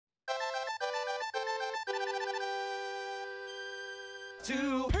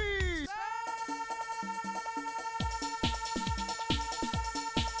Two Peace.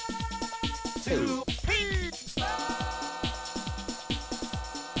 Two Peace.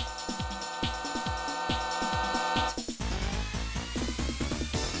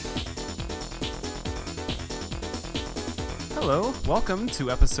 Hello, welcome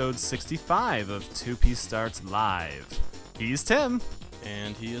to episode 65 of Two Piece Starts Live. He's Tim.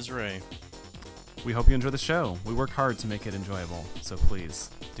 And he is Ray. We hope you enjoy the show. We work hard to make it enjoyable, so please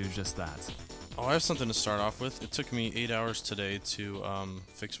do just that. Oh, I have something to start off with. It took me 8 hours today to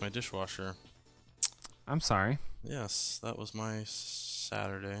fix my dishwasher. I'm sorry. Yes, that was my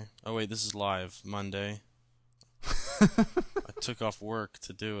Saturday. Oh wait, this is live, Monday. I took off work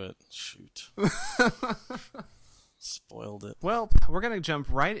to do it. Shoot. Spoiled it. Well, we're going to jump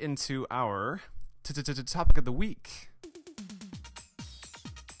right into our topic of the week.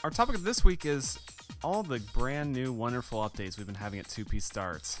 Our topic of this week is all the brand new wonderful updates we've been having at 2P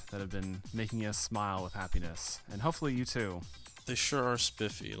Starts that have been making us smile with happiness. And hopefully you too. They sure are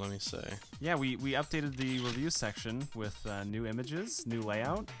spiffy, let me say. Yeah, we updated the review section with new images, new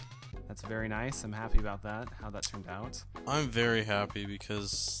layout. That's very nice. I'm happy about that, how that turned out. I'm very happy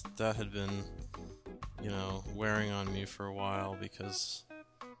because that had been, wearing on me for a while because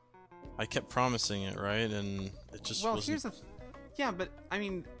I kept promising it, right? And it just wasn't... Yeah, but, I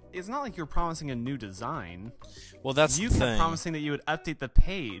mean, it's not like you're promising a new design. Well, that's you the kept thing. promising that you would update the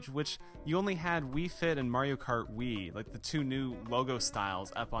page, which you only had Wii Fit and Mario Kart Wii, like the two new logo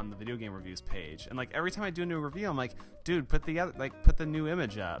styles up on the video game reviews page. And like every time I do a new review, I'm like, dude, put the new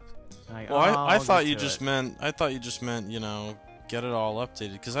image up. And I thought you just meant, get it all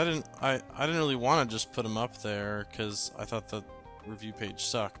updated because I didn't really want to just put them up there because I thought the review page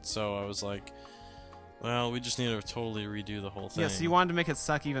sucked. So I was like, well, we just need to totally redo the whole thing. Yeah, so you wanted to make it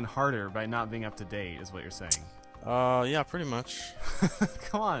suck even harder by not being up to date, is what you're saying. Yeah, pretty much.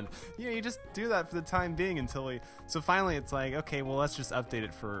 Come on. You just do that for the time being until we... So finally it's like, okay, well, let's just update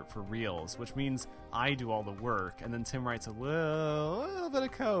it for reals, which means I do all the work, and then Tim writes a little bit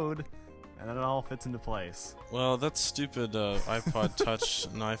of code, and then it all fits into place. Well, that stupid iPod Touch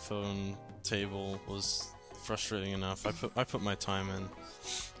and iPhone table was frustrating enough. I put my time in.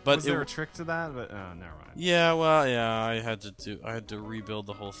 But was there a trick to that? But never mind. Yeah, well, yeah, I had to rebuild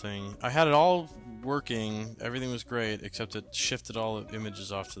the whole thing. I had it all working, everything was great, except it shifted all the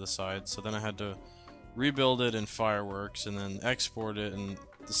images off to the side. So then I had to rebuild it in Fireworks and then export it, and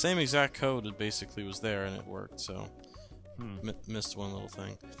the same exact code it basically was there, and it worked. So missed one little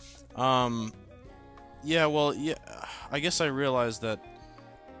thing. I guess I realized that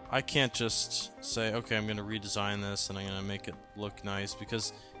I can't just say, okay, I'm going to redesign this and I'm going to make it look nice,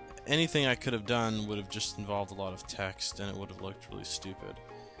 because anything I could have done would have just involved a lot of text and it would have looked really stupid.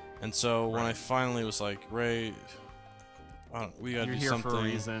 And so when I finally was like, Ray, we got to do something. You're here for a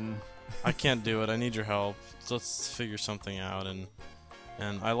reason. I can't do it. I need your help. So let's figure something out. And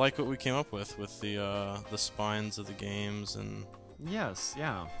I like what we came up with the spines of the games and... Yes,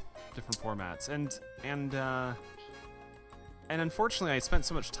 yeah. Different formats. And unfortunately, I spent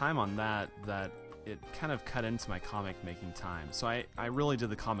so much time on that it kind of cut into my comic making time. So I really did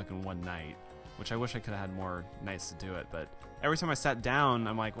the comic in one night, which I wish I could have had more nights to do it. But every time I sat down,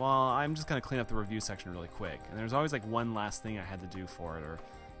 I'm like, well, I'm just going to clean up the review section really quick. And there's always like one last thing I had to do for it, or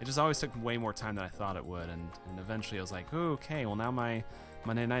it just always took way more time than I thought it would. And eventually I was like, oh, okay, well now my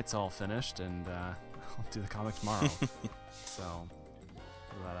Monday night's all finished, and I'll do the comic tomorrow. So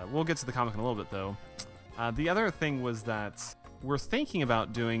we'll get to the comic in a little bit, though. The other thing was that we're thinking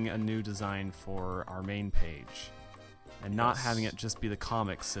about doing a new design for our main page and not having it just be the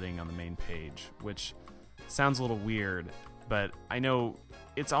comic sitting on the main page, which sounds a little weird, but I know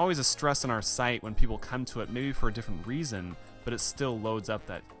it's always a stress on our site when people come to it, maybe for a different reason, but it still loads up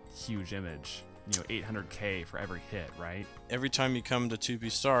that huge image, 800K for every hit, right? Every time you come to 2B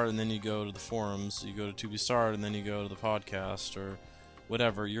Start and then you go to the forums, you go to 2B Start and then you go to the podcast or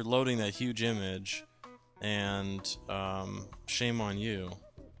whatever, you're loading that huge image. And shame on you.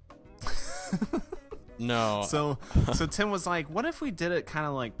 No. So Tim was like, what if we did it kind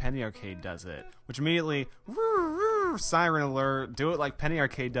of like Penny Arcade does it? Which immediately, siren alert, do it like Penny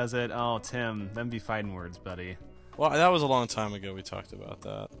Arcade does it. Oh, Tim, them be fighting words, buddy. Well, that was a long time ago we talked about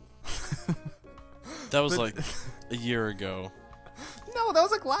that. That was like a year ago. No, that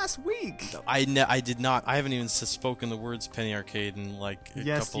was like last week. I did not. I haven't even spoken the words Penny Arcade in like a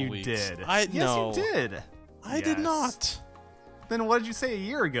couple weeks. Yes, you did. No. Yes, you did. I did not. Then what did you say a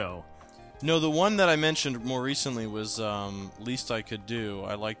year ago? No, the one that I mentioned more recently was Least I Could Do.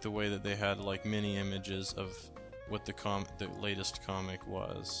 I liked the way that they had like mini images of what the latest comic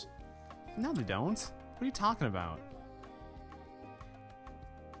was. No, they don't. What are you talking about?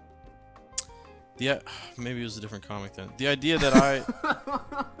 Maybe it was a different comic then. The idea that I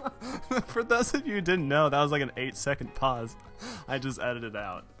For those of you who didn't know, that was like an 8-second pause. I just edited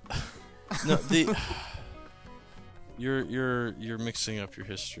out. no you're mixing up your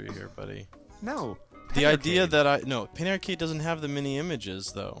history here, buddy. No. The Penny idea Arcade. that Penny Arcade doesn't have the mini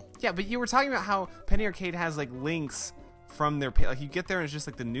images though. Yeah, but you were talking about how Penny Arcade has like links from their page. Like you get there and it's just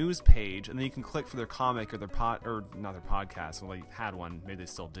like the news page, and then you can click for their comic or their not their podcast. Well, they had one, maybe they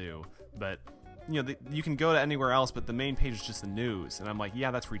still do. But you know, you can go to anywhere else, but the main page is just the news. And I'm like,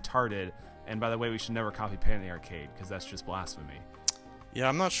 yeah, that's retarded. And by the way, we should never copy Penny Arcade because that's just blasphemy. Yeah,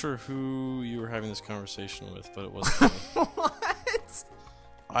 I'm not sure who you were having this conversation with, but it wasn't me. What?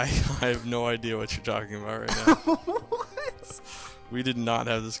 I have no idea what you're talking about right now. What? We did not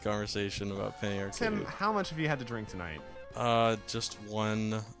have this conversation about Penny Arcade. Tim, how much have you had to drink tonight? Just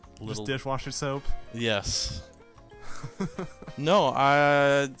one little. Just dishwasher soap? Yes. No,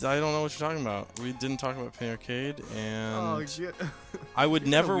 I don't know what you're talking about. We didn't talk about Penny Arcade, and I would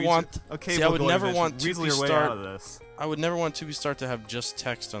never want. Okay, see, I would never want weasel your way out of this. I would never want To Be Start to have just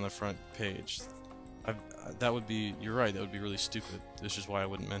text on the front page. That would be. You're right. That would be really stupid. This is why I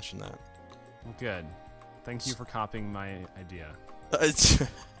wouldn't mention that. Good. Thank you for copying my idea.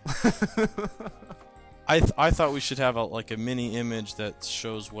 I thought we should have a mini image that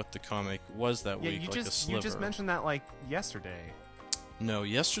shows what the comic was that week, like a sliver. You just mentioned that like yesterday. No,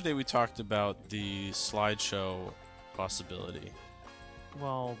 yesterday we talked about the slideshow possibility.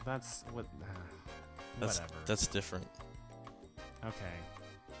 Well, that's what. Whatever. That's different. Okay,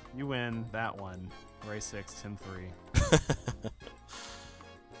 you win that one. Ray 6, Tim 3.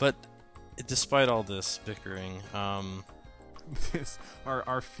 But despite all this bickering,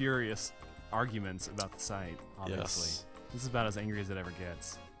 our furious arguments about the site. Obviously, yes. This is about as angry as it ever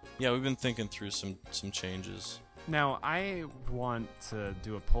gets. Yeah, we've been thinking through some changes. Now, I want to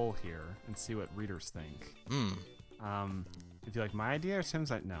do a poll here and see what readers think. If you like my idea or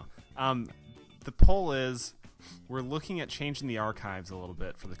Tim's idea, no. The poll is, we're looking at changing the archives a little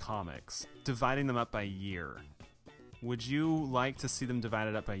bit for the comics, dividing them up by year. Would you like to see them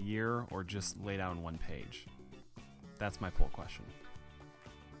divided up by year or just laid out on one page? That's my poll question.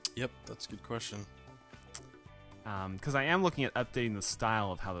 Yep, that's a good question. Because I am looking at updating the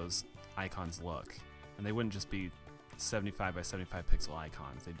style of how those icons look. And they wouldn't just be 75 by 75 pixel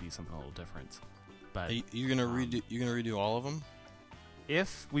icons. They'd be something a little different. But you're gonna redo all of them?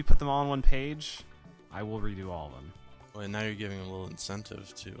 If we put them all on one page, I will redo all of them. Well, now you're giving them a little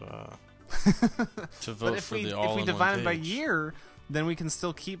incentive to vote but for the all-in-one page. If we divide them by year, then we can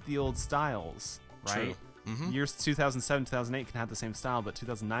still keep the old styles, right? True. Mm-hmm. Years 2007, 2008 can have the same style, but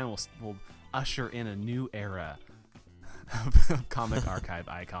 2009 will usher in a new era of comic archive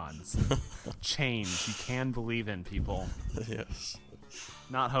icons. Change you can believe in, people. Yes.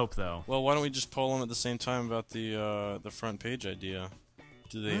 Not hope, though. Well, why don't we just poll them at the same time about the front page idea?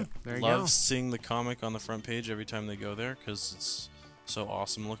 Do they there you love go. seeing the comic on the front page every time they go there because it's so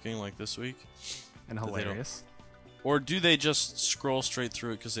awesome looking, like this week? And hilarious. Or do they just scroll straight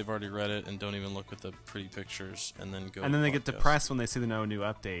through it because they've already read it and don't even look at the pretty pictures and then go? And then they get depressed when they see the no new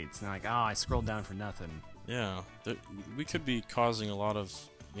updates. And they're like, oh, I scrolled down for nothing. Yeah, we could be causing a lot of,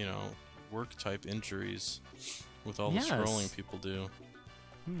 work type injuries with all the scrolling people do.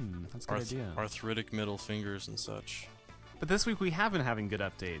 That's a good idea. Arthritic middle fingers and such. But this week we have been having good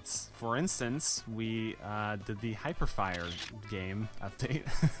updates. For instance, we did the Hyperfire game update.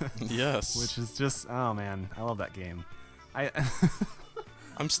 Yes. Which is just, oh man, I love that game.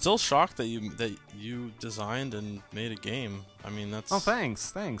 I'm still shocked that you designed and made a game. I mean, that's... Oh,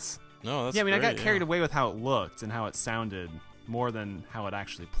 thanks. No, that's I great, got carried away with how it looked and how it sounded more than how it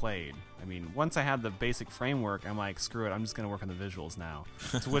actually played. I mean, once I had the basic framework, I'm like, screw it, I'm just going to work on the visuals now.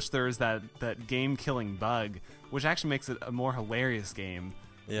 To which there is that game-killing bug, which actually makes it a more hilarious game.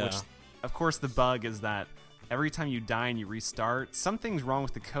 Yeah. Which, of course, the bug is that every time you die and you restart, something's wrong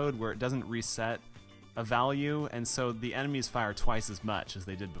with the code where it doesn't reset a value, and so the enemies fire twice as much as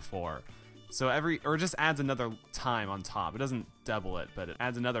they did before. So it just adds another time on top. It doesn't double it, but it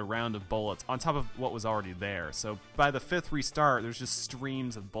adds another round of bullets on top of what was already there. So by the 5th restart, there's just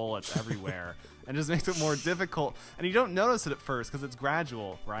streams of bullets everywhere, and it just makes it more difficult. And you don't notice it at first because it's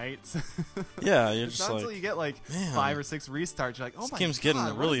gradual, right? Yeah, you're it's just not like, until you get like man, 5 or 6 restarts, you're like, oh my god, this game's getting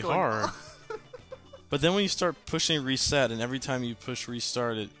really hard. But then when you start pushing reset, and every time you push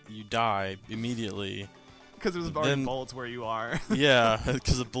restart, you die immediately. Because there's already bullets where you are. Yeah,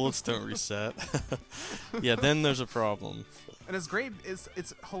 because the bullets don't reset. Yeah, then there's a problem. And it's great.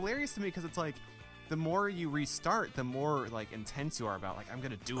 It's hilarious to me because it's like the more you restart, the more like intense you are about like I'm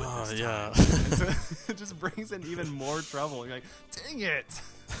gonna do it this yeah. time. And so it just brings in even more trouble. You're like, dang it!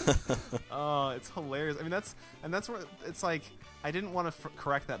 Oh, it's hilarious. I mean, that's where it's like I didn't want to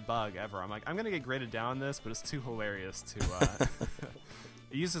correct that bug ever. I'm like, I'm gonna get graded down on this, but it's too hilarious to.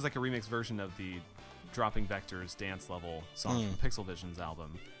 It uses like a remix version of the Dropping Vectors dance level song from Pixel Vision's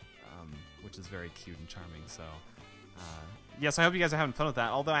album, which is very cute and charming. So, yes, I hope you guys are having fun with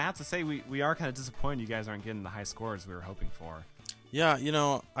that. Although I have to say, we are kind of disappointed you guys aren't getting the high scores we were hoping for. Yeah,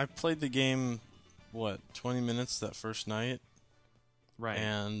 I played the game, 20 minutes that first night, Right.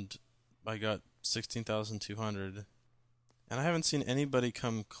 and I got 16,200, and I haven't seen anybody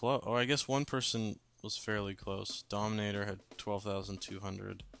come close. Oh, I guess one person was fairly close. Dominator had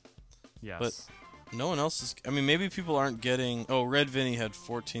 12,200. Yes. But no one else is. I mean, maybe people aren't getting. Oh, Red Vinny had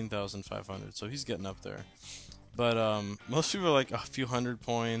 14,500, so he's getting up there. But most people are like a few hundred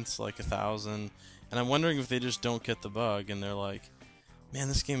points, like 1,000. And I'm wondering if they just don't get the bug and they're like, man,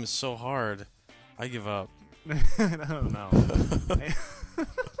 this game is so hard. I give up. I don't know.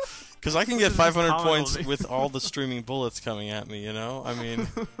 Because I can This get is 500 comical points to me. with all the streaming bullets coming at me, I mean, I mean,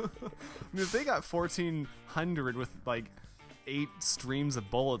 if they got 1,400 with like 8 streams of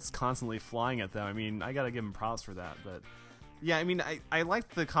bullets constantly flying at them, I mean, I gotta give them props for that. But yeah, I mean, I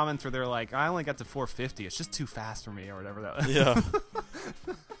liked the comments where they're like, I only got to 450. It's just too fast for me, or whatever that was. yeah.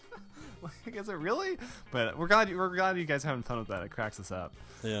 Like, is it really? But we're glad you guys are having fun with that. It cracks us up.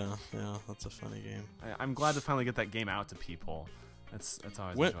 Yeah, that's a funny game. I'm glad to finally get that game out to people. That's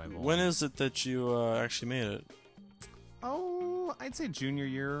always enjoyable. When is it that you actually made it? Oh, I'd say junior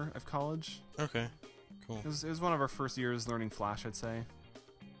year of college. Okay, cool. It was one of our first years learning Flash, I'd say.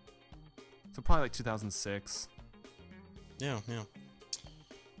 So probably like 2006. Yeah.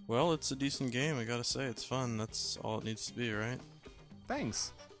 Well, it's a decent game, I gotta say. It's fun. That's all it needs to be, right?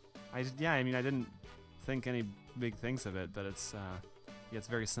 Thanks. I didn't think any big things of it, but it's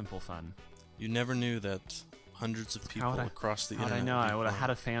very simple fun. You never knew that hundreds of people across the internet. I know? would be I would have playing. had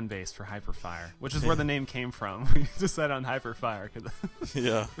a fan base for Hyperfire, which is where the name came from. We decided on Hyperfire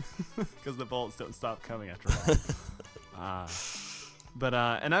Yeah. because the bullets don't stop coming after all. But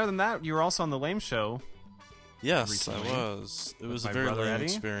and other than that, you were also on the Lame Show. Yes, I Recently, was. It was a my very brother lame Eddie.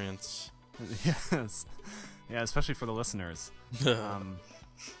 experience. Yes. Yeah, especially for the listeners.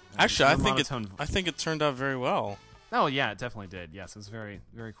 Actually, I monotone- think it turned out very well. Oh yeah, it definitely did. Yes, it was a very,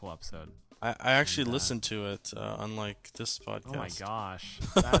 very cool episode. I actually listened to it, unlike this podcast. Oh my gosh.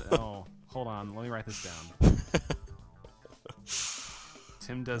 Hold on. Let me write this down.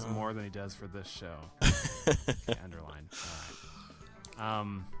 Tim does more than he does for this show. Okay, underline. All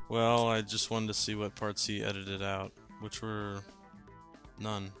right. Well, I just wanted to see what parts he edited out, which were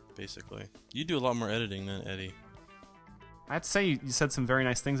none, basically. You do a lot more editing than Eddie. I have to say, you said some very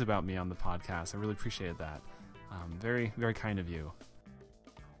nice things about me on the podcast. I really appreciated that. Very, very kind of you.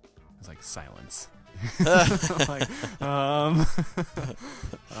 It's like silence. Like, I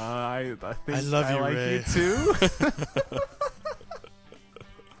think I love you, like Ray. you too.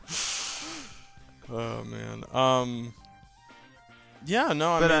 Oh man. Yeah.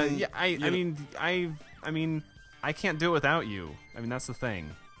 No. I mean, I can't do it without you. I mean, that's the thing.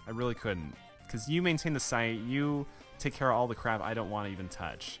 I really couldn't, because you maintain the site. You take care of all the crap I don't want to even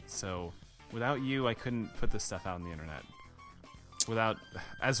touch. So without you, I couldn't put this stuff out on the internet. I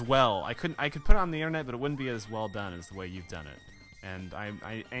could put it on the internet, but it wouldn't be as well done as the way you've done it. And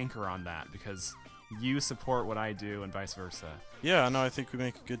I anchor on that because you support what I do and vice versa. Yeah. No. I think we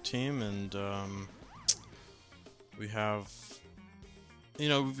make a good team, and we have.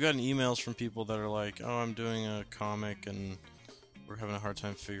 We've gotten emails from people that are like, "Oh, I'm doing a comic, and we're having a hard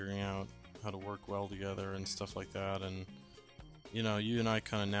time figuring out how to work well together and stuff like that." And you and I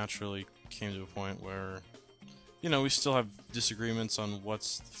kind of naturally came to a point where, we still have disagreements on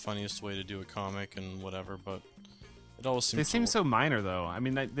what's the funniest way to do a comic and whatever, but it always seems. They seem so minor, though. I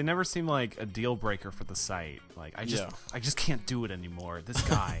mean, they never seem like a deal breaker for the site. Like, I just can't do it anymore. This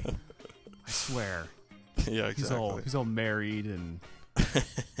guy, I swear. Yeah, exactly. He's all married and.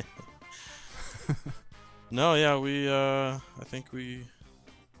 No, yeah, I think we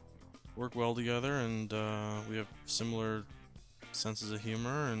work well together, and we have similar senses of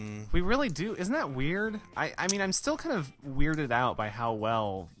humor, and We really do. Isn't that weird? I mean, I'm still kind of weirded out by how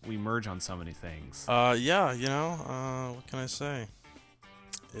well we merge on so many things. yeah, what can I say?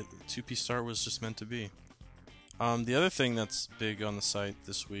 2P Start was just meant to be. The other thing that's big on the site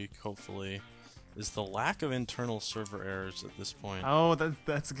this week, hopefully, is the lack of internal server errors at this point. Oh,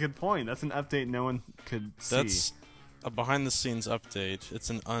 that's a good point. That's an update no one could see. That's a behind-the-scenes update. It's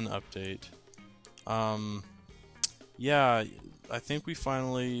an unupdate. Yeah, I think we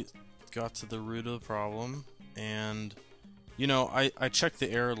finally got to the root of the problem, and you know, I check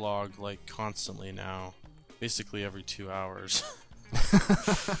the error log like constantly now, basically every 2 hours.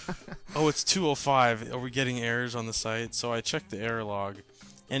 Oh, it's 2:05. Are we getting errors on the site? So I checked the error log,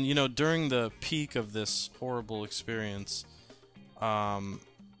 and you know, during the peak of this horrible experience,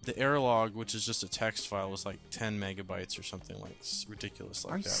 the error log, which is just a text file, was like 10 megabytes or something like ridiculous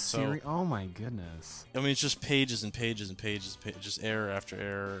like Are you that. serious? Oh my goodness. I mean, it's just pages and pages and pages, just error after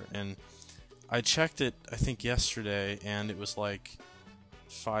error. And I checked it, I think yesterday, and it was like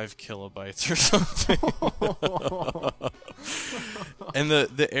 5 kilobytes or something. And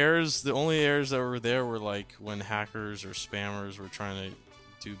the errors, the only errors that were there were like when hackers or spammers were trying to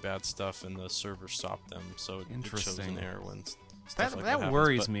do bad stuff and the server stopped them. So it shows an error when stuff like that happens.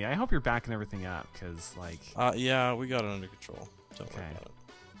 Worries me. I hope you're backing everything up, because like. Yeah, we got it under control. Don't worry about it.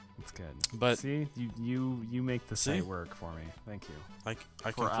 That's good. But see, you make the site work for me. Thank you. I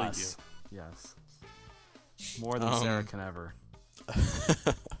for complete us. Yes. More than Sarah can ever.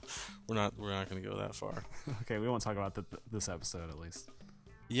 we're not going to go that far. Okay, we won't talk about this episode at least.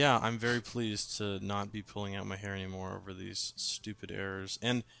 Yeah, I'm very pleased to not be pulling out my hair anymore over these stupid errors.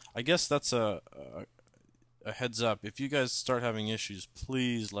 And I guess that's a heads up. If you guys start having issues,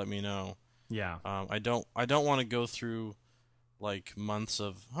 please let me know. Yeah. I don't want to go through like months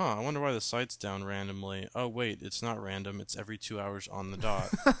of, I wonder why the site's down randomly. Oh wait, it's not random. It's every 2 hours on the dot.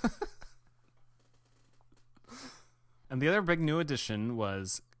 And the other big new addition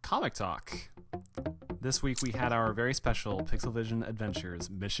was Comic Talk. This week we had our very special Pixel Vision Adventures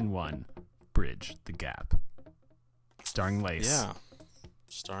Mission 1, Bridge the Gap. Starring Lace. Yeah.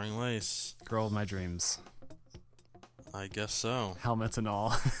 Starring Lace. Girl of my dreams. I guess so. Helmets and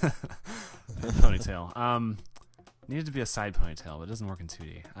all. Ponytail. Needed to be a side ponytail, but it doesn't work in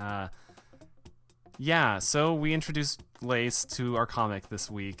 2D. Yeah, so we introduced Lace to our comic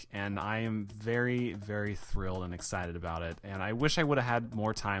this week, and I am very, very thrilled and excited about it. And I wish I would have had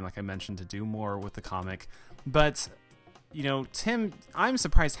more time, like I mentioned, to do more with the comic. But, you know, Tim, I'm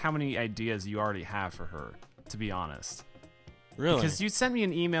surprised how many ideas you already have for her, to be honest. Really? Because you sent me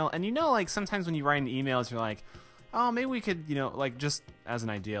an email, and you know, like, sometimes when you write an email, you're like, oh, maybe we could, you know, like, just as an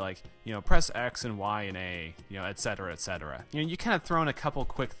idea, like, you know, press X and Y and A, you know, et cetera, et cetera. You know, you kind of throw in a couple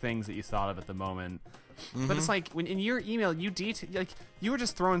quick things that you thought of at the moment. Mm-hmm. But it's like, when in your email, like, you were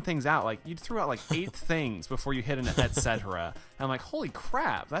just throwing things out. Like, you threw out, like, 8 things before you hit an et cetera. And I'm like, holy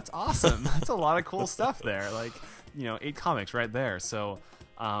crap, that's awesome. That's a lot of cool stuff there. Like, you know, 8 comics right there. So,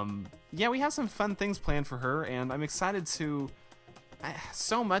 yeah, we have some fun things planned for her, and I'm excited to...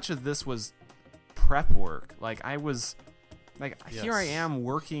 so much of this was prep work. Like, I was like, yes. Here I am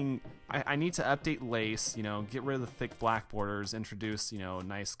working. I need to update Lace, you know, get rid of the thick black borders, introduce, you know,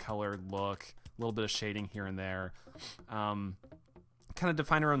 nice colored look, a little bit of shading here and there, kind of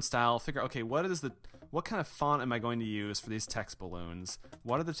define her own style, figure, okay, what kind of font am I going to use for these text balloons?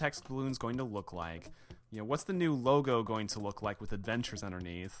 What are the text balloons going to look like? You know, what's the new logo going to look like with adventures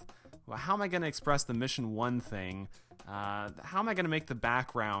underneath? Well, how am I going to express the Mission 1 thing? How am I going to make the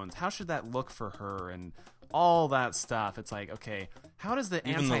background? How should that look for her? And all that stuff. It's like, okay, how does the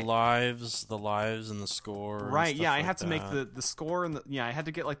the lives and the score, right? Yeah, I had to make the score and I had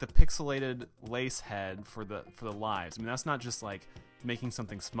to get like the pixelated Lace head for the lives. I mean, that's not just like making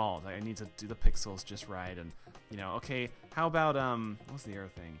something small. Like, I need to do the pixels just right, and you know, okay, how about what's the other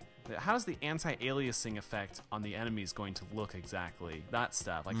thing? How does the anti-aliasing effect on the enemies going to look exactly? That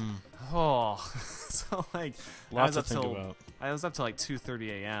stuff, like, so like, lots to think about. I was up till like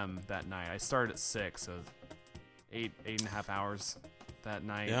 2:30 a.m. that night. I started at 6, so 8.5 hours that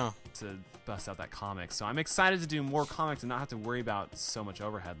night to bust out that comic. So I'm excited to do more comics and not have to worry about so much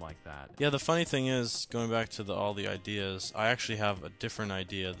overhead like that. Yeah, the funny thing is, going back to all the ideas, I actually have a different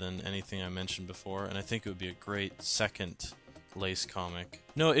idea than anything I mentioned before, and I think it would be a great second Lace comic.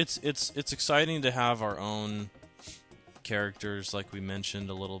 No, it's exciting to have our own characters, like we mentioned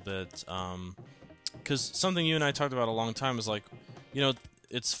a little bit, because something you and I talked about a long time is like, you know,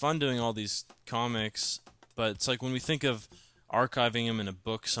 it's fun doing all these comics, but it's like when we think of archiving them in a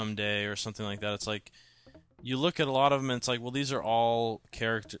book someday or something like that, it's like you look at a lot of them and it's like, well, these are all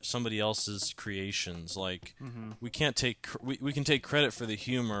somebody else's creations. Like, we can't take we can take credit for the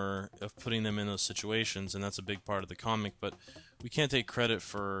humor of putting them in those situations, and that's a big part of the comic, but we can't take credit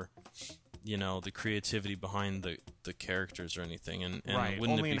for, you know, the creativity behind the characters or anything. And right.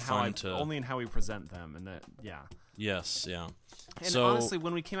 Wouldn't it be fun to only in how we present them, and that Yes, yeah. And so, honestly,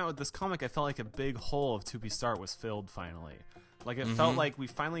 when we came out with this comic, I felt like a big hole of 2B Start was filled finally. Like, it felt like we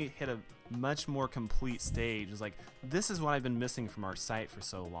finally hit a much more complete stage. It's like, this is what I've been missing from our site for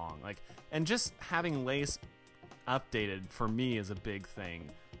so long. Like, and just having Lace updated for me is a big thing.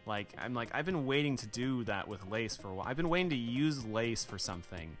 Like I've been waiting to do that with Lace for a while. I've been waiting to use Lace for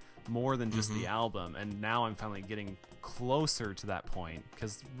something more than just the album, and now I'm finally getting closer to that point,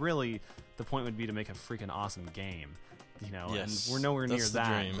 because really the point would be to make a freaking awesome game, you know. Yes, and we're nowhere near that's the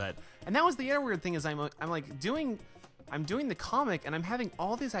that. dream. And that was the other weird thing is I'm doing the comic, and I'm having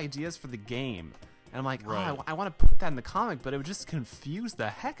all these ideas for the game, and I'm like, Right. I want to put that in the comic, but it would just confuse the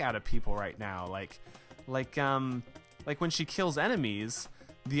heck out of people right now. Like when she kills enemies,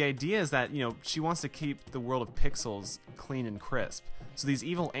 the idea is that, you know, she wants to keep the world of pixels clean and crisp. So these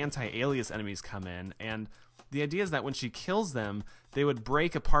evil anti-alias enemies come in, and the idea is that when she kills them, they would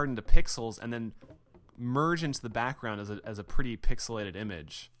break apart into pixels and then merge into the background as a pretty pixelated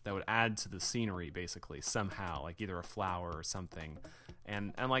image that would add to the scenery, basically, somehow, like either a flower or something.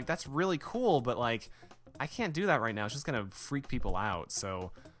 And I'm like, that's really cool, but like, I can't do that right now. It's just gonna freak people out.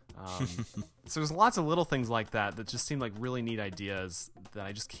 So so there's lots of little things like that that just seem like really neat ideas that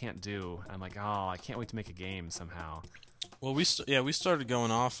I just can't do. I'm like, oh, I can't wait to make a game somehow. Well, we started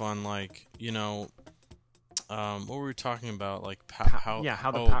going off on, like, you know, what were we talking about? Like how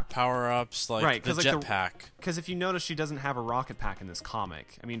the power ups, like, right, the like jetpack. Because if you notice, she doesn't have a rocket pack in this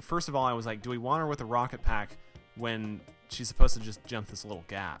comic. I mean, first of all, I was like, do we want her with a rocket pack when she's supposed to just jump this little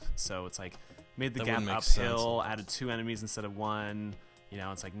gap? So it's like made the That gap wouldn't make uphill, sense. added 2 enemies instead of 1. You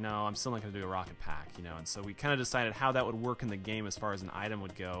know, it's like, no, I'm still not going to do a rocket pack, you know. And so we kind of decided how that would work in the game as far as an item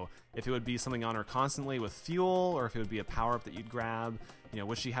would go. If it would be something on her constantly with fuel, or if it would be a power-up that you'd grab. You know,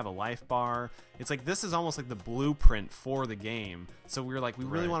 would she have a life bar? It's like, this is almost like the blueprint for the game. So we were like, we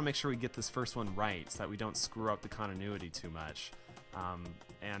really Right. want to make sure we get this first one right so that we don't screw up the continuity too much.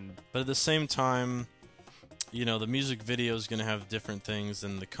 But at the same time, you know, the music video is going to have different things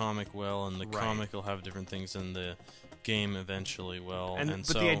than the comic will, and the Right. comic will have different things than the game eventually will. But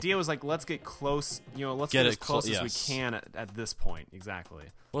so the idea was like, let's get close, you know, let's Get get it as close as we yes. can at this point. Exactly.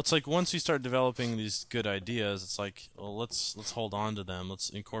 well, it's like once you start developing these good ideas, it's like, well, let's hold on to them. Let's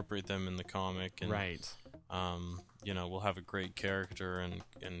incorporate them in the comic, and Right. you know, we'll have a great character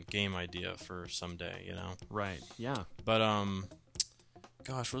and game idea for someday, you know. Right. Yeah. But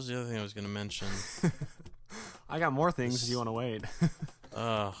gosh, what was the other thing I was going to mention? I got more things if you want to wait.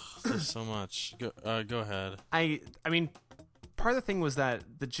 Ugh, there's so much. Go ahead. I mean, part of the thing was that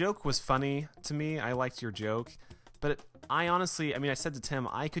the joke was funny to me. I liked your joke, but I honestly, I mean, I said to Tim,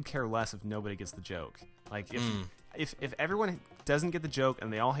 I could care less if nobody gets the joke. Like, if everyone doesn't get the joke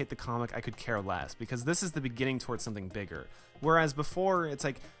and they all hate the comic, I could care less, because this is the beginning towards something bigger. Whereas before, it's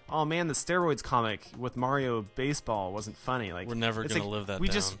like, oh man, the steroids comic with Mario baseball wasn't funny. Like, We're never it's gonna like, live that we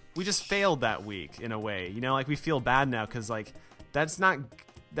down. we just failed that week in a way. You know, like, we feel bad now because like that's not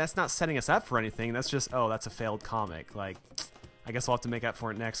setting us up for anything. That's just, oh, that's a failed comic. Like, I guess we'll have to make up for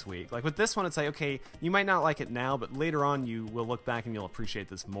it next week. Like with this one, it's like, okay, you might not like it now, but later on you will look back and you'll appreciate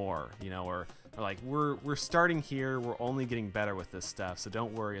this more, you know, or like we're starting here, we're only getting better with this stuff, so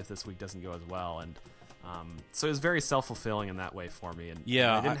don't worry if this week doesn't go as well. And so it was very self-fulfilling in that way for me, and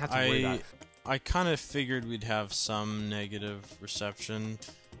Yeah, I didn't have to worry about it. I kind of figured we'd have some negative reception,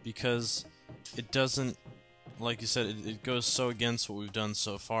 because it doesn't, like you said, it goes so against what we've done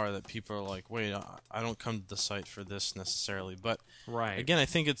so far that people are like, wait, I don't come to the site for this necessarily. But Right. again, I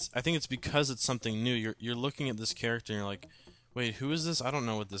think it's because it's something new. You're looking at this character and you're like, wait, who is this? I don't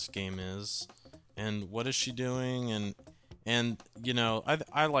know what this game is, and what is she doing? And you know,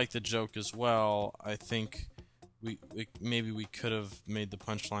 I like the joke as well. I think maybe we could have made the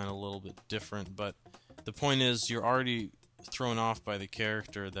punchline a little bit different, but the point is, you're already thrown off by the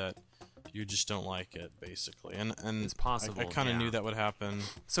character that you just don't like it, basically. And It's possible, I kind of yeah. knew that would happen.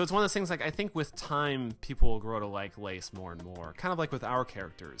 So it's one of those things, like, I think with time, people will grow to like Lace more and more. Kind of like with our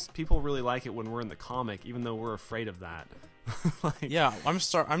characters. People really like it when we're in the comic, even though we're afraid of that. Like, Yeah, I'm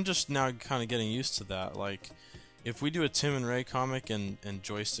just now kind of getting used to that. Like, if we do a Tim and Ray comic and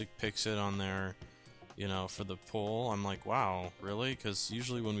Joystick picks it on their, you know, for the poll, I'm like, wow, really? Because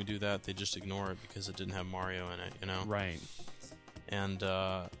usually when we do that, they just ignore it because it didn't have Mario in it, you know? Right. And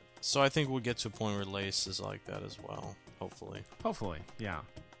so I think we'll get to a point where Lace is like that as well, hopefully. Hopefully, yeah.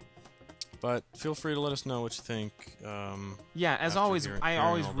 But feel free to let us know what you think. Yeah, as After always, hearing I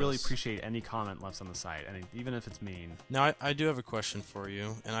always all really this. appreciate any comment left on the site, and even if it's mean. Now, I do have a question for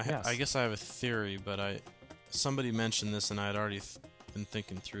you, and Yes. I guess I have a theory, but somebody mentioned this, and I had already been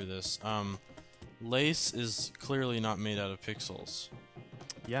thinking through this. Lace is clearly not made out of pixels.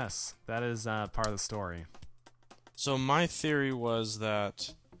 Yes, that is part of the story. So my theory was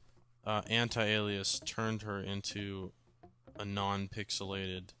that Anti-Alias turned her into a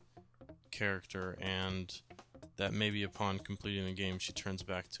non-pixelated character, and that maybe upon completing the game, she turns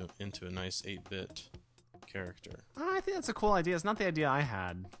back into a nice 8-bit character. I think that's a cool idea. It's not the idea I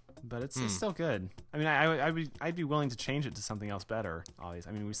had, but it's still good. I mean, I'd be willing to change it to something else better. Obviously,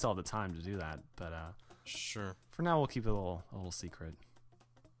 I mean, we still have the time to do that, but Sure. for now, we'll keep it a little secret.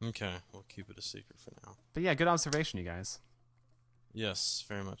 Okay, we'll keep it a secret for now. But yeah, good observation, you guys. Yes,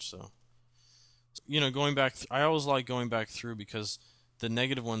 very much so. You know, going back, I always like going back through because the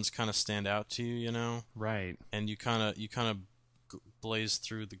negative ones kind of stand out to you, you know, Right. and you kind of blaze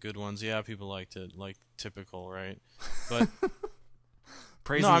through the good ones. Yeah, people liked it, like typical, right? But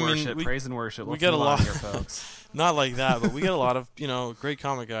Praise No, and I mean, worship. Praise and worship. we Let's get a move on lot here, folks. not like that, but we get a lot of great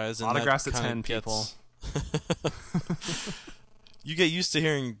comic guys. And that Autographs at kinda 10, people. You get used to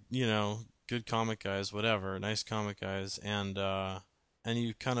hearing good comic guys, whatever, nice comic guys, and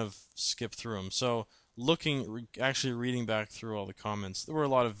you kind of skip through them. So actually reading back through all the comments, there were a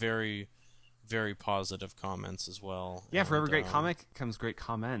lot of very, very positive comments as well. Yeah, for every And, great comic comes great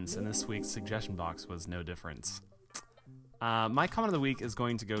comments, and this week's suggestion box was no difference. My comment of the week is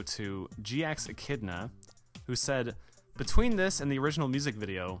going to go to GX Echidna, who said, "Between this and the original music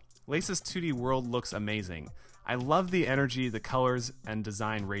video, Lace's 2D world looks amazing. I love the energy the colors and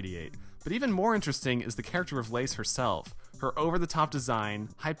design radiate. But even more interesting is the character of Lace herself. Her over-the-top design,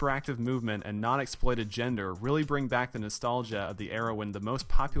 hyperactive movement, and non-exploited gender really bring back the nostalgia of the era when the most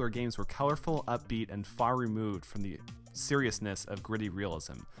popular games were colorful, upbeat, and far removed from the seriousness of gritty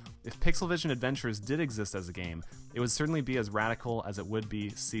realism. If Pixelvision Adventures did exist as a game, it would certainly be as radical as it would be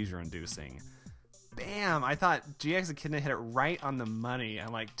seizure-inducing." Bam! I thought GX Echidna hit it right on the money.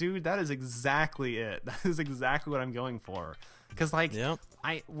 I'm like, dude, that is exactly it. That is exactly what I'm going for. Because, like, Yep.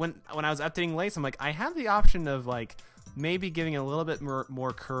 when I was updating Lace, I'm like, I have the option of, like, maybe giving a little bit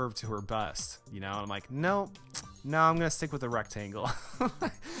more curve to her bust, you know? And I'm like, no, I'm gonna stick with the rectangle.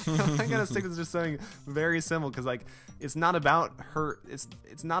 I'm gonna stick with just something very simple because, like, it's not about her. It's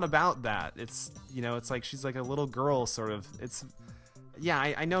not about that. It's it's like she's like a little girl sort of. Yeah,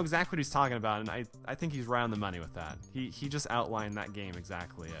 I know exactly what he's talking about, and I think he's right on the money with that. He just outlined that game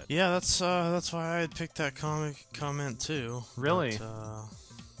exactly it. Yeah, that's why I picked that comment too. Really? But,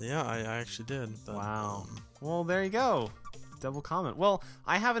 yeah, I actually did. But, Wow. Well, there you go. Double comment. Well,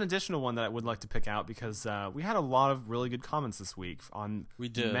 I have an additional one that I would like to pick out because we had a lot of really good comments this week on We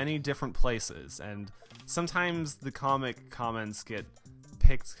did. many different places, and sometimes the comic comments get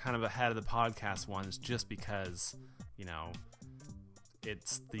picked kind of ahead of the podcast ones just because,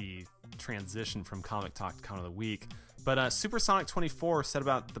 it's the transition from Comic Talk to Comment of the Week. But Supersonic24 said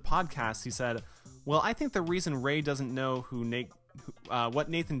about the podcast, he said, "Well, I think the reason Ray doesn't know what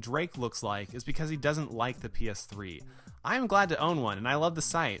Nathan Drake looks like is because he doesn't like the PS3. I am glad to own one, and I love the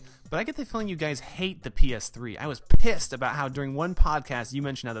site, but I get the feeling you guys hate the PS3. I was pissed about how during one podcast you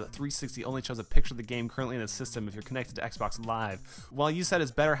mentioned how the 360 only shows a picture of the game currently in the system if you're connected to Xbox Live, while you said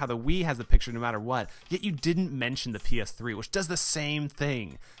it's better how the Wii has the picture no matter what, yet you didn't mention the PS3, which does the same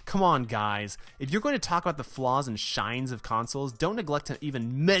thing. Come on, guys. If you're going to talk about the flaws and shines of consoles, don't neglect to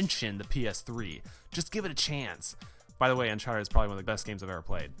even mention the PS3. Just give it a chance." By the way, Uncharted is probably one of the best games I've ever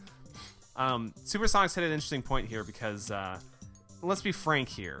played. Supersonic's hit an interesting point here because, let's be frank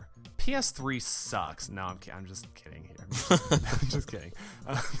here. PS3 sucks. No, I'm just kidding here. I'm just kidding.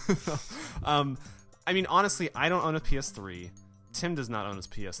 I mean, honestly, I don't own a PS3. Tim does not own his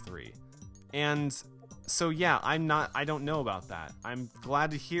PS3. And so, yeah, I don't know about that. I'm glad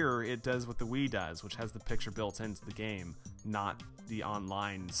to hear it does what the Wii does, which has the picture built into the game, not the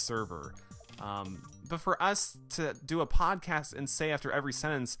online server. But for us to do a podcast and say after every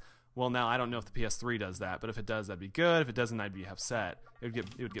sentence, well, now I don't know if the PS3 does that, but if it does, that'd be good. If it doesn't, I'd be upset. It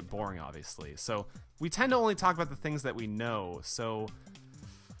would get boring, obviously. So we tend to only talk about the things that we know. So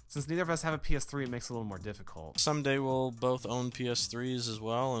since neither of us have a PS3, it makes it a little more difficult. Someday we'll both own PS3s as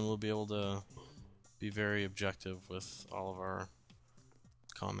well, and we'll be able to be very objective with all of our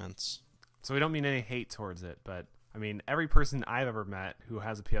comments. So we don't mean any hate towards it, but I mean, every person I've ever met who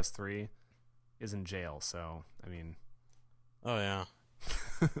has a PS3 is in jail. So, I mean... Oh, yeah.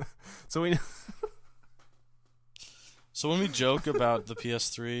 So we... So when we joke about the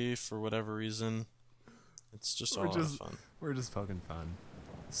PS3 for whatever reason, it's just all out of fun. We're just poking fun.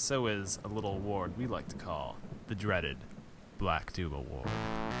 So is a little award we like to call the dreaded Black Doom Award.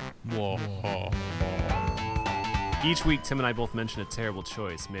 Each week, Tim and I both mention a terrible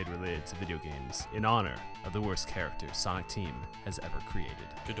choice made related to video games in honor of the worst character Sonic Team has ever created.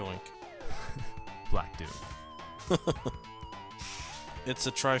 Good oink. Black Doom. It's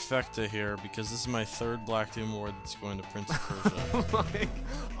a trifecta here because this is my third Black Doom award that's going to Prince of Persia.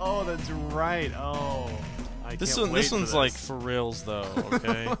 Oh, that's right. Oh, This one's like for reals though,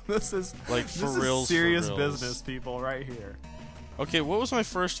 okay? This is like for this reals. is serious for reals. business, people, right here. Okay, what was my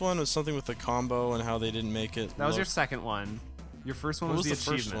first one? It was something with the combo and how they didn't make it. That was your look- second one. Your first one What was the was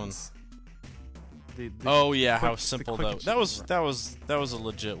the first one? achievements. The Oh yeah, how quick- the simple quick that was. achievement. That was a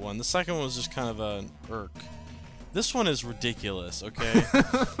legit one. The second one was just kind of an irk. This one is ridiculous. Okay.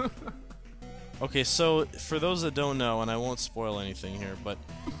 Okay, so for those that don't know, and I won't spoil anything here, but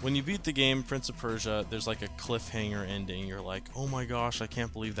when you beat the game Prince of Persia, there's like a cliffhanger ending. You're like, oh my gosh, I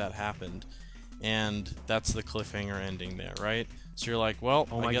can't believe that happened, and that's the cliffhanger ending there, right? So you're like, well,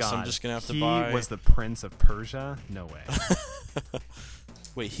 Oh my I guess god. I'm just gonna have to he buy. was the Prince of Persia? No way.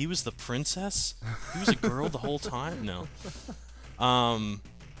 Wait, he was the princess? He was a girl the whole time? No.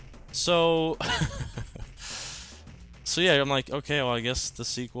 So So yeah, I'm like, okay, well I guess the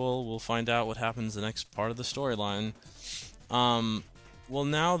sequel, we'll find out what happens the next part of the storyline. Well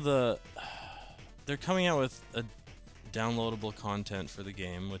now they're coming out with a downloadable content for the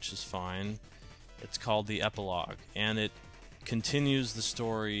game, which is fine. It's called the Epilogue, and it continues the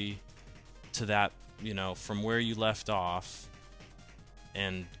story to that, from where you left off,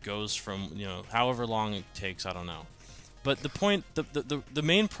 and goes from, however long it takes, I don't know. But the point, the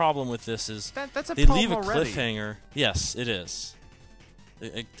main problem with this is That's a they problem leave a already. cliffhanger. Yes, it is.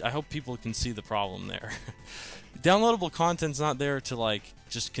 I hope people can see the problem there. Downloadable content's not there to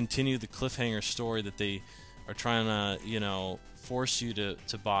just continue the cliffhanger story that they are trying to force you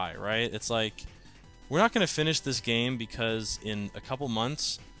to buy, right? It's like, we're not going to finish this game because in a couple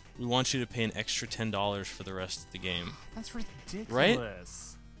months we want you to pay an extra $10 for the rest of the game. That's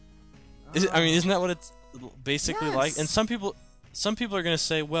ridiculous. Right? Isn't that what it's basically like? And some people are going to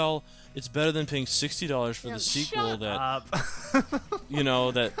say, well, it's better than paying $60 for the sequel that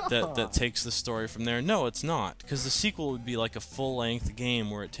that takes the story from there. No, it's not, because the sequel would be like a full-length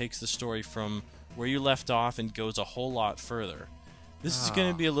game where it takes the story from where you left off and goes a whole lot further. This is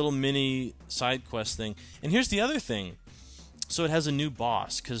going to be a little mini side quest thing. And here's the other thing. So it has a new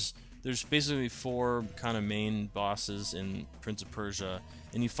boss, because there's basically 4 kind of main bosses in Prince of Persia,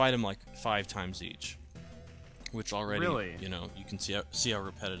 and you fight them like 5 times each. Which already, Really? you can see how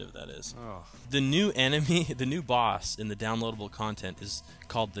repetitive that is. Oh. The new enemy, the new boss in the downloadable content is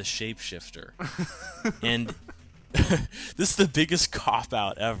called the Shapeshifter. And this is the biggest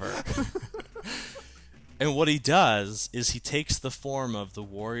cop-out ever. And what he does is he takes the form of the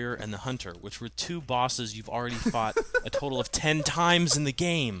warrior and the hunter, which were 2 bosses you've already fought a total of 10 times in the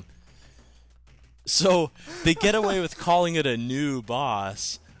game. So they get away with calling it a new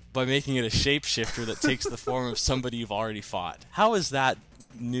boss by making it a shapeshifter that takes the form of somebody you've already fought. How is that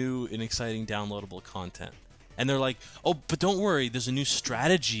new and exciting downloadable content? And they're like, oh, but don't worry, there's a new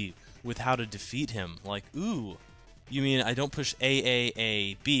strategy with how to defeat him. Like, ooh, you mean I don't push A,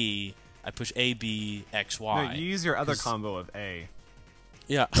 I push A, B, X, Y. No, you use your other combo of A.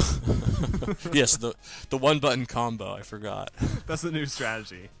 Yeah. Yes, the one-button combo, I forgot. That's the new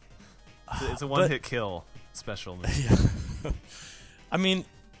strategy. It's a one-hit kill special move. Yeah. I mean,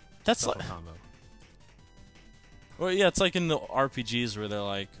 that's Double like... combo. Well, yeah, it's like in the RPGs where they're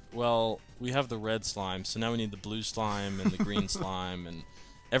like, well, we have the red slime, so now we need the blue slime and the green slime, and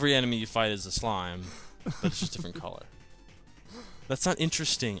every enemy you fight is a slime, but it's just different color. That's not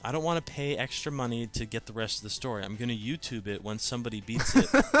interesting. I don't want to pay extra money to get the rest of the story. I'm going to YouTube it when somebody beats it,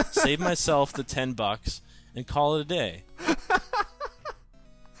 save myself the $10, and call it a day.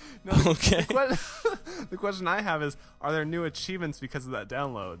 No, Okay. The question I have is, are there new achievements because of that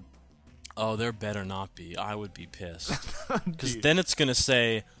download? Oh, there better not be. I would be pissed. Because Dude. then it's going to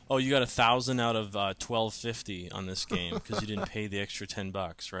say, oh, you got 1,000 out of 1,250 on this game because you didn't pay the extra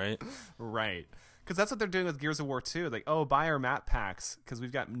 $10, right? Right. Because that's what they're doing with Gears of War 2. Like, oh, buy our map packs because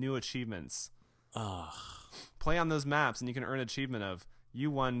we've got new achievements. Ugh. Play on those maps and you can earn an achievement of, you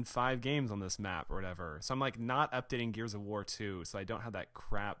won 5 games on this map or whatever. So I'm like not updating Gears of War 2 so I don't have that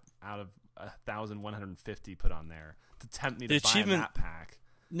crap out of 1,150 put on there to tempt me to The buy a achievement- map pack.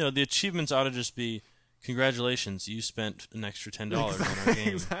 No, the achievements ought to just be, congratulations, you spent an extra $10 on our game.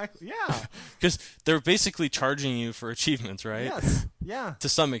 Exactly. Yeah. Because they're basically charging you for achievements, right? Yes. Yeah. To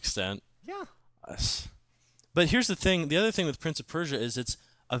some extent. Yeah. Yes. But here's the thing. The other thing with Prince of Persia is it's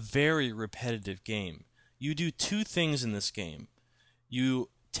a very repetitive game. You do 2 things in this game. You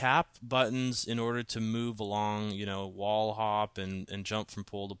tap buttons in order to move along, wall hop and jump from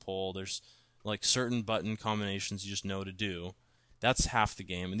pole to pole. There's like certain button combinations you just know to do. That's half the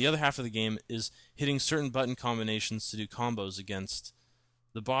game. And the other half of the game is hitting certain button combinations to do combos against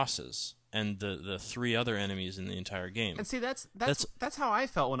the bosses and the 3 other enemies in the entire game. And see, that's how I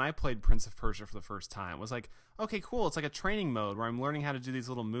felt when I played Prince of Persia for the first time. It was like, okay, cool. It's like a training mode where I'm learning how to do these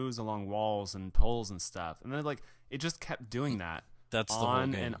little moves along walls and poles and stuff. And then it just kept doing that. That's the whole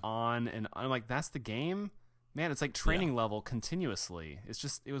on game. and on and on. I'm like, that's the game? Man, it's like training level continuously.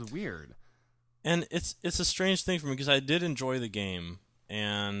 It was weird. And it's a strange thing for me because I did enjoy the game,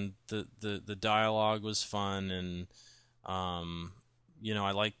 and the dialogue was fun, and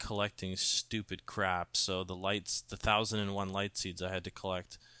I like collecting stupid crap. So the 1001 light seeds I had to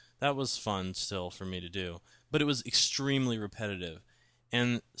collect, that was fun still for me to do. But it was extremely repetitive,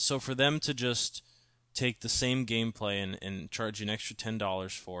 and so for them to just take the same gameplay and charge you an extra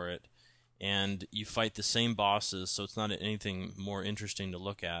 $10 for it, and you fight the same bosses, so it's not anything more interesting to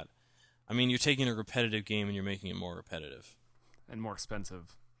look at. I mean, you're taking a repetitive game and you're making it more repetitive. And more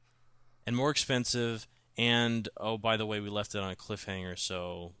expensive. And, oh, by the way, we left it on a cliffhanger,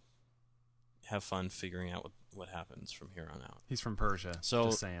 so have fun figuring out what happens from here on out. He's from Persia, so,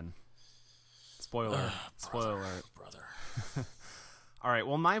 just saying. Spoiler. Spoiler alert. Brother. All right,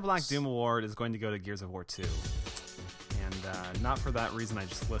 well, my Black Doom Award is going to go to Gears of War 2. And not for that reason I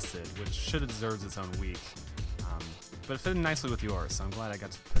just listed, which should have deserved its own week. But it fitted nicely with yours, so I'm glad I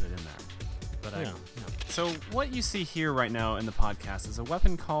got to put it in there. But Yeah. So what you see here right now in the podcast is a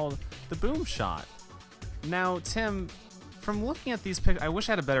weapon called the Boom Shot. Now, Tim, from looking at these pictures, I wish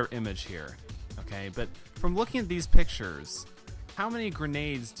I had a better image here, okay? But from looking at these pictures, how many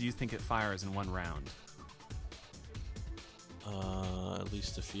grenades do you think it fires in one round? At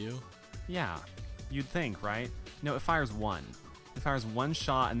least a few. Yeah, you'd think, right? No, it fires one. It fires one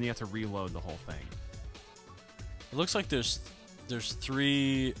shot, and then you have to reload the whole thing. It looks like there's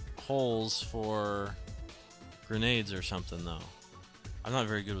 3 holes for grenades or something, though. I'm not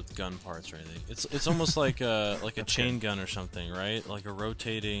very good with gun parts or anything. It's almost like a chain gun or something, right? Like a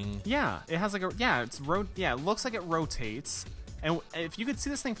rotating. Yeah, it has like it looks like it rotates. And if you could see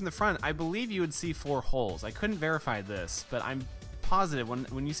this thing from the front, I believe you would see 4 holes. I couldn't verify this, but I'm positive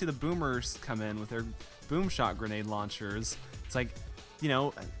when you see the boomers come in with their boom shot grenade launchers, it's like,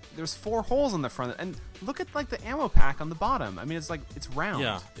 there's 4 holes on the front, and look at like the ammo pack on the bottom. I mean, it's round.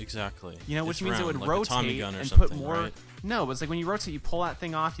 Yeah, exactly. Which means round, it would like rotate a Tommy gun or and something, put more. Right? No, but it's like when you rotate, you pull that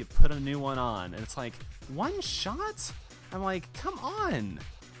thing off, you put a new one on, and it's like 1 shot. I'm like, come on.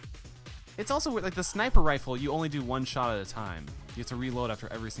 It's also like the sniper rifle. You only do 1 shot at a time. You have to reload after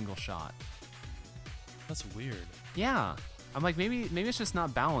every single shot. That's weird. Yeah. I'm like, maybe it's just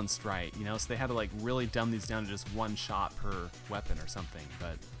not balanced right, so they had to like really dumb these down to just 1 shot per weapon or something.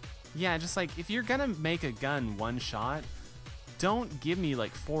 But yeah, just like if you're gonna make a gun 1 shot, don't give me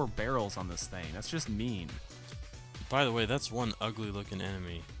like 4 barrels on this thing. That's just mean. By the way, that's one ugly looking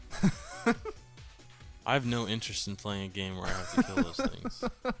enemy. I have no interest in playing a game where I have to kill those things.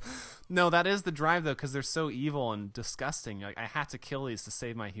 No, that is the drive though, because they're so evil and disgusting. Like, I have to kill these to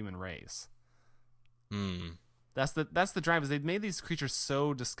save my human race. That's the drive. Is they've made these creatures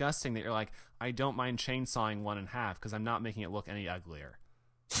so disgusting that you're like, I don't mind chainsawing one in half because I'm not making it look any uglier.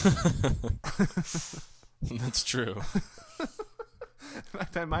 That's true. In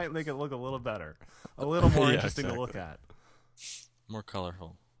fact, I might make it look a little better, a little more Yeah, interesting exactly. to look at. More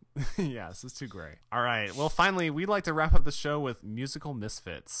colorful. Yes, it's too gray. All right. Well, finally, we'd like to wrap up the show with musical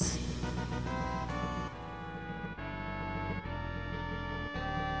misfits.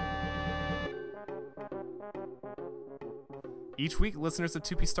 Each week, listeners of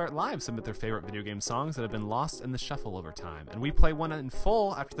 2P Start Live submit their favorite video game songs that have been lost in the shuffle over time, and we play one in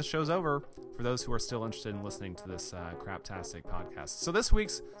full after the show's over for those who are still interested in listening to this craptastic podcast. So this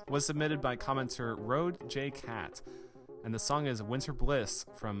week's was submitted by commenter Road J Cat, and the song is Winter Bliss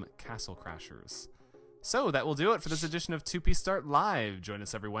from Castle Crashers. So that will do it for this edition of 2P Start Live. Join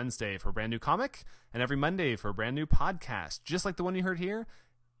us every Wednesday for a brand new comic, and every Monday for a brand new podcast, just like the one you heard here,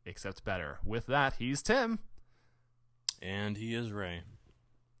 except better. With that, he's Tim. And he is Ray.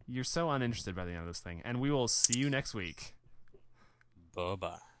 You're so uninterested by the end of this thing, and we will see you next week.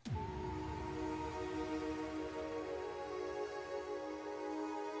 Bye-bye.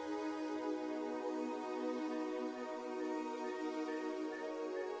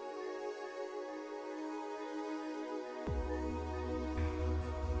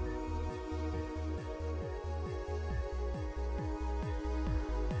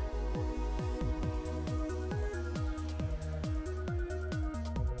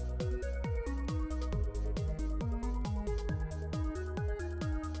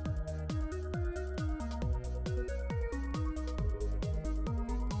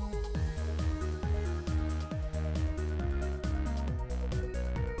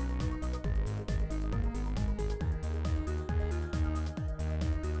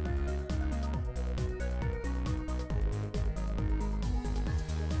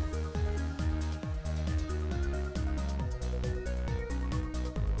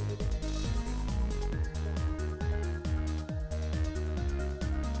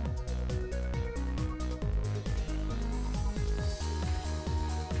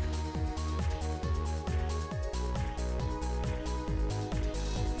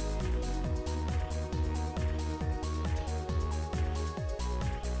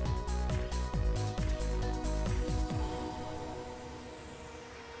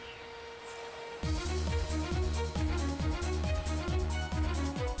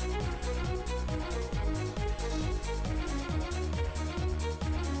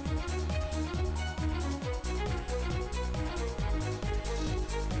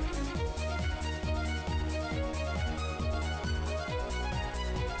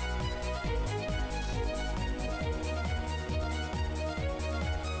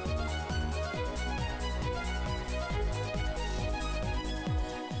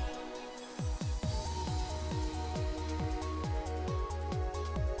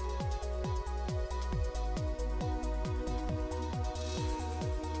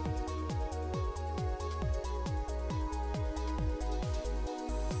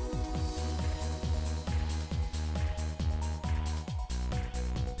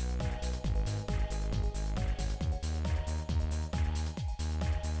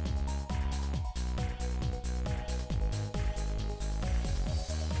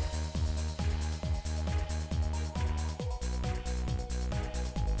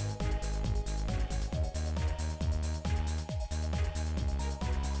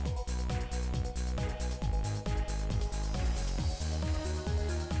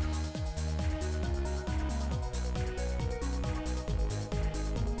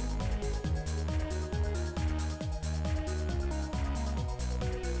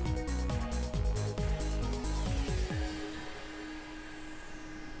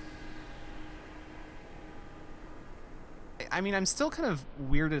 I mean, I'm still kind of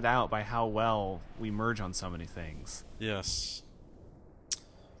weirded out by how well we merge on so many things. Yes.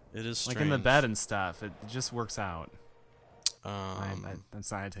 It is strange. Like in the bed and stuff, it just works out. Um, I'm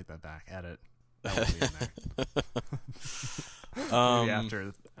sorry, I take that back. Edit. That will be in there. Maybe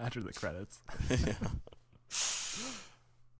after the credits. yeah.